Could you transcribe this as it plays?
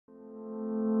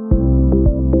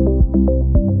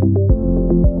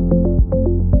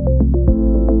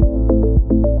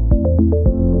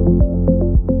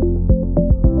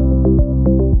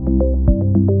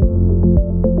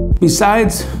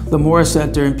Besides the Morris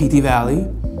Center in PT Valley,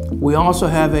 we also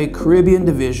have a Caribbean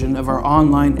division of our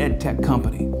online EdTech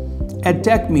company.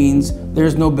 EdTech means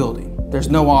there's no building,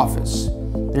 there's no office,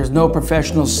 there's no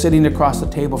professional sitting across the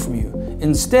table from you.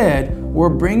 Instead, we're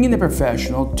bringing the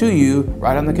professional to you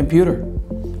right on the computer.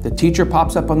 The teacher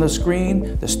pops up on the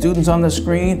screen, the student's on the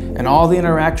screen, and all the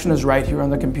interaction is right here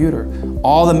on the computer.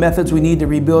 All the methods we need to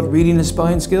rebuild reading and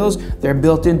spelling skills, they're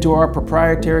built into our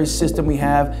proprietary system we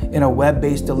have in a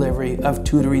web-based delivery of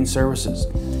tutoring services.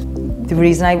 The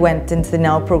reason I went into the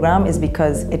Now program is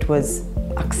because it was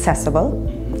accessible,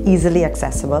 easily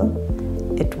accessible.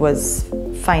 It was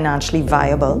financially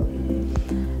viable,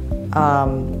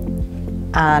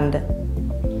 and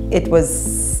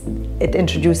it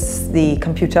introduced the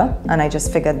computer, and I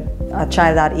just figured a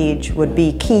child that age would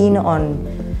be keen on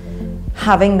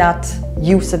having that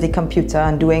use of the computer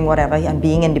and doing whatever and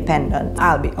being independent.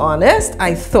 I'll be honest,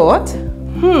 I thought,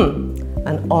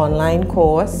 an online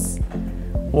course,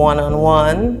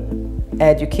 one-on-one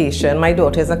education. My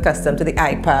daughter is accustomed to the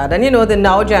iPad, and you know, the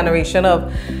now generation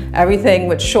of everything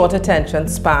with short attention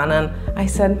span, and I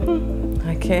said,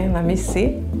 okay, let me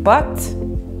see. But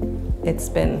it's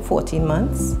been 14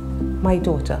 months. My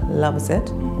daughter loves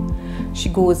it. She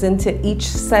goes into each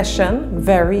session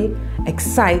very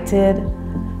excited,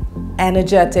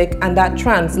 energetic, and that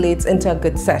translates into a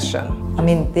good session. I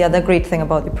mean, the other great thing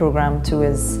about the program too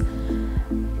is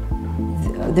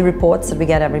the reports that we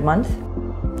get every month.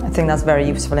 I think that's very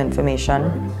useful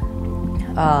information.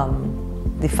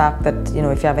 The fact that, you know,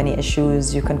 if you have any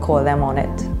issues, you can call them on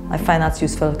it. I find that's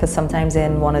useful because sometimes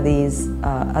in one of these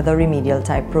other remedial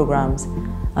type programs,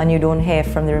 and you don't hear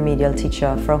from the remedial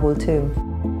teacher for a whole term,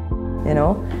 you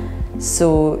know?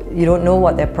 So you don't know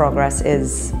what their progress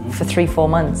is for 3-4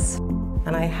 months.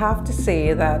 And I have to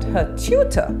say that her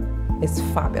tutor is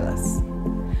fabulous.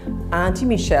 Auntie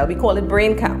Michelle, we call it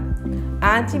Brain Camp.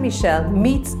 Auntie Michelle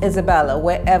meets Isabella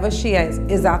wherever she is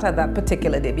at that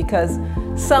particular day, because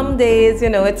some days, you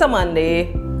know, it's a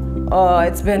Monday, or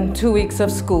it's been 2 weeks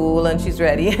of school and she's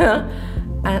ready.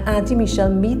 And Auntie Michelle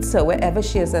meets her wherever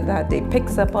she is at that day,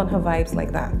 picks up on her vibes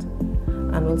like that,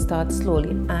 and will start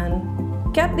slowly and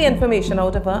get the information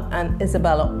out of her, and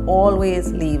Isabella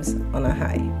always leaves on a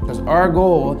high. Because our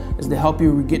goal is to help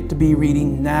you get to be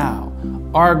reading now.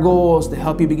 Our goal is to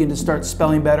help you begin to start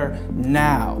spelling better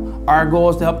now. Our goal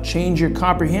is to help change your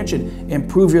comprehension,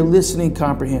 improve your listening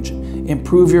comprehension,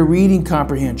 improve your reading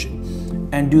comprehension,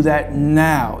 and do that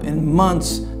now, in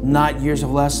months, not years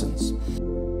of lessons.